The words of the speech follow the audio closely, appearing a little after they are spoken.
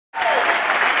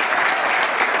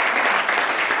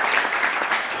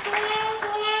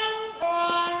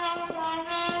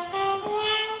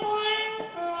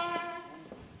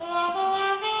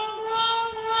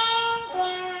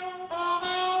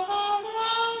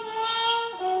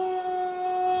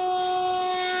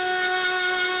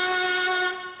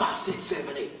6,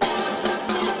 7, 8.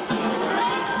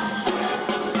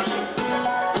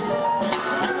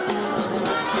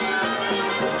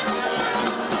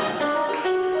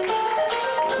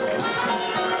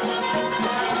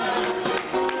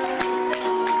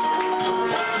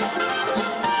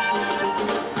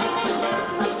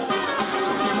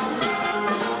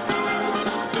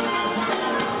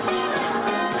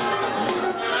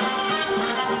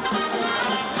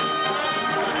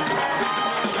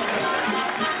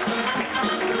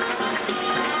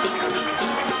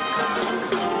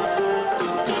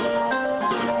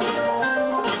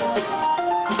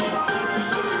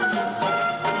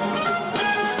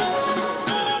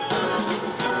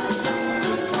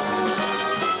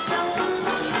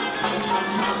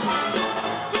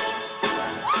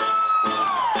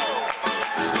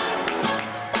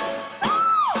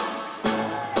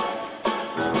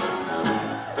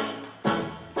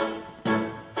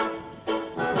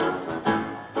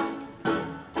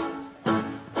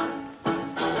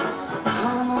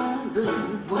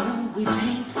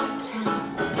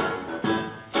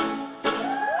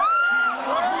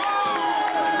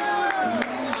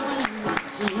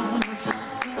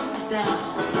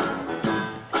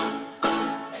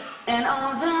 And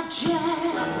all that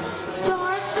jazz,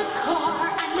 start the car.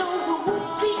 I know a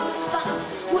woody spot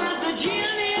where the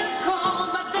gin is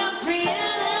cold, but the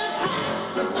piano's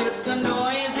hot. It's just a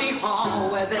noisy hall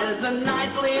where there's a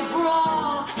nightly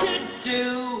brawl to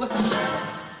do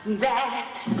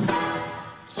that.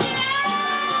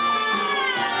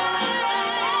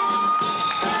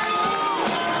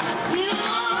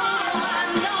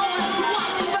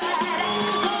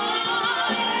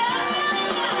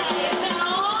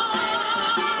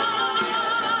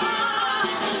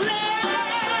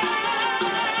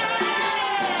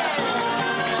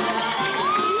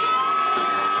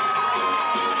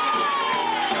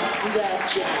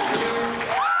 Jason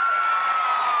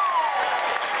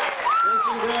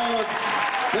Grubbs,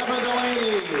 Deborah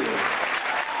Delaney.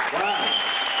 Wow.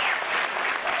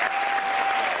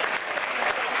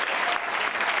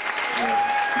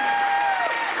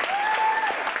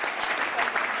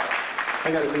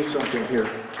 I got to do something here.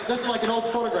 This is like an old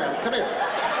photograph. Come here.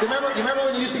 You remember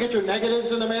when you used to get your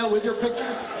negatives in the mail with your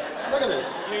pictures? Look at this.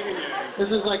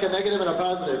 This is like a negative and a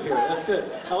positive here. That's good.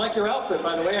 I like your outfit,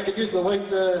 by the way. I could use the white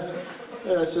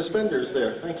suspenders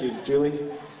there. Thank you, Julie.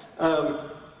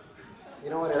 You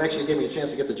know what? It actually gave me a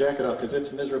chance to get the jacket off because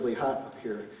it's miserably hot up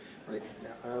here right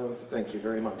now. Oh, thank you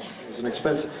very much. It was an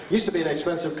expensive, used to be an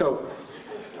expensive coat.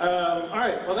 All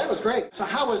right, well that was great. So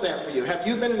how was that for you? Have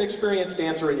you been an experienced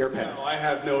dancer in your past? No, I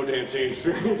have no dancing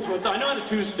experience. I know how to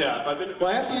two-step. Well,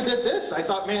 after you did this, I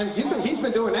thought, man, he's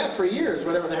been doing that for years,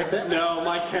 whatever the heck that. No,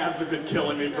 my calves have been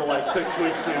killing me for like 6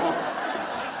 weeks now.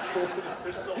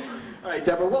 They're still hurting. All right,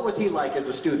 Deborah, what was he like as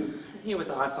a student? He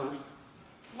was awesome.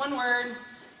 One word,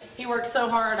 he worked so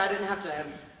hard I didn't have to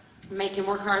make him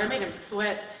work hard. I made him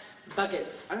sweat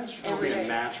buckets I think every you're day. a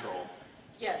natural.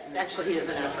 Yes, actually he is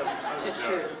a natural. It's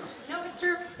true. No, it's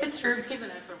true. It's true. He's a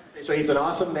natural. So he's an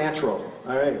awesome natural.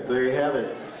 All right, there you have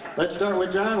it. Let's start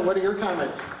with John. What are your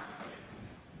comments?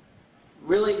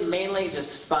 Really, mainly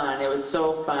just fun. It was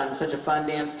so fun. Such a fun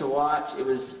dance to watch. It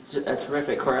was a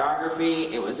terrific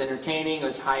choreography. It was entertaining. It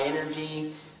was high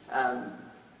energy.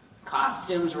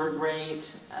 Costumes were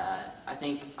great. I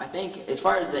think as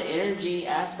far as the energy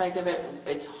aspect of it,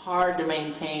 it's hard to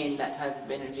maintain that type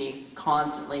of energy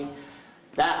constantly,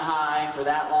 that high for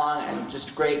that long, and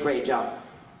just great job.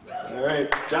 All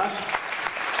right, Josh?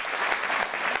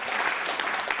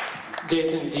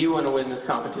 Jason, do you want to win this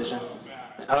competition?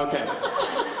 Okay.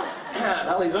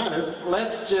 Well, he's honest.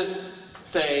 Let's just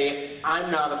say I'm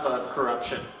not above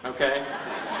corruption, okay?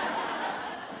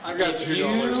 I've got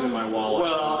 $2 in my wallet.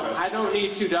 Well, I don't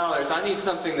need $2. I need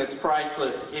something that's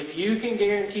priceless. If you can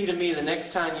guarantee to me the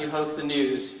next time you host the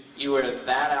news, you wear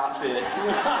that outfit,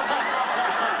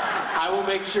 I will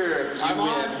make sure you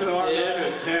win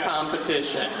this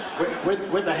competition.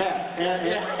 With the hat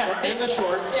and the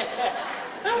shorts. Yes.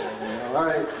 All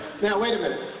right. Now, wait a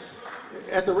minute.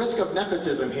 At the risk of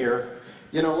nepotism here,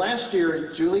 you know, last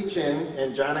year, Julie Chin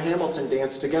and Jonna Hamilton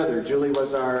danced together. Julie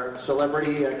was our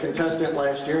celebrity contestant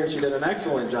last year, and she did an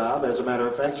excellent job. As a matter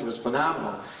of fact, she was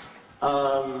phenomenal.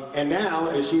 And now,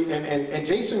 and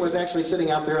Jason was actually sitting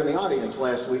out there in the audience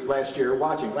last week.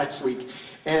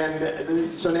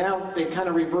 And so now they kind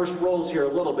of reversed roles here a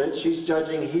little bit. She's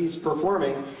judging, he's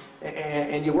performing,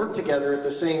 and you work together at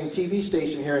the same TV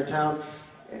station here in town.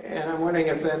 And I'm wondering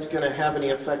if that's going to have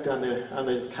any effect on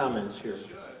the comments here.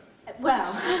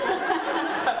 Well,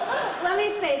 let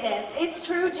me say this. It's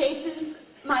true, Jason's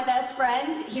my best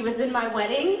friend. He was in my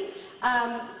wedding.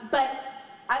 But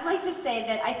I'd like to say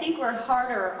that I think we're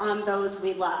harder on those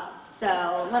we love.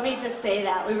 So let me just say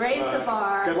that. We raise the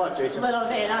bar Good luck, Jason. a little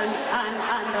bit on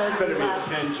those Better we be love.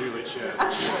 10, Julie Chen. You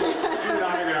and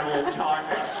I are gonna have a little talk.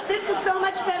 This is so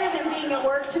much better than being at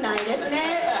work tonight, isn't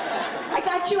it? I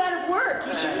got you out of work.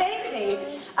 You should thank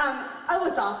me. It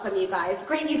was awesome, you guys.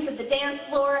 Great use of the dance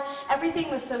floor. Everything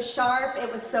was so sharp.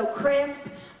 It was so crisp.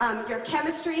 Your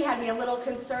chemistry had me a little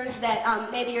concerned that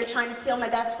maybe you're trying to steal my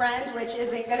best friend, which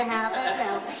isn't going to happen.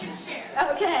 No.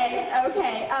 Okay.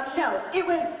 No,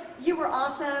 you were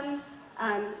awesome.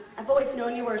 I've always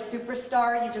known you were a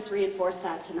superstar. You just reinforced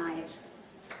that tonight.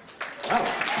 Oh,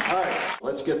 all right.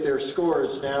 Let's get their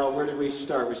scores now. Where did we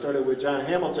start? We started with John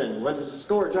Hamilton. What is the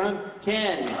score, John?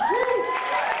 10.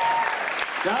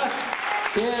 Josh?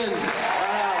 10.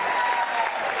 Wow.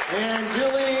 And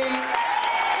Julie?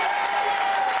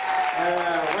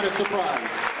 What a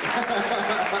surprise.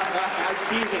 I'm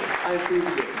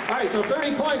teasing you. All right, so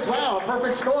 30 points. Wow, a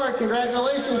perfect score.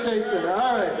 Congratulations, Jason.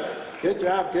 All right. Good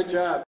job.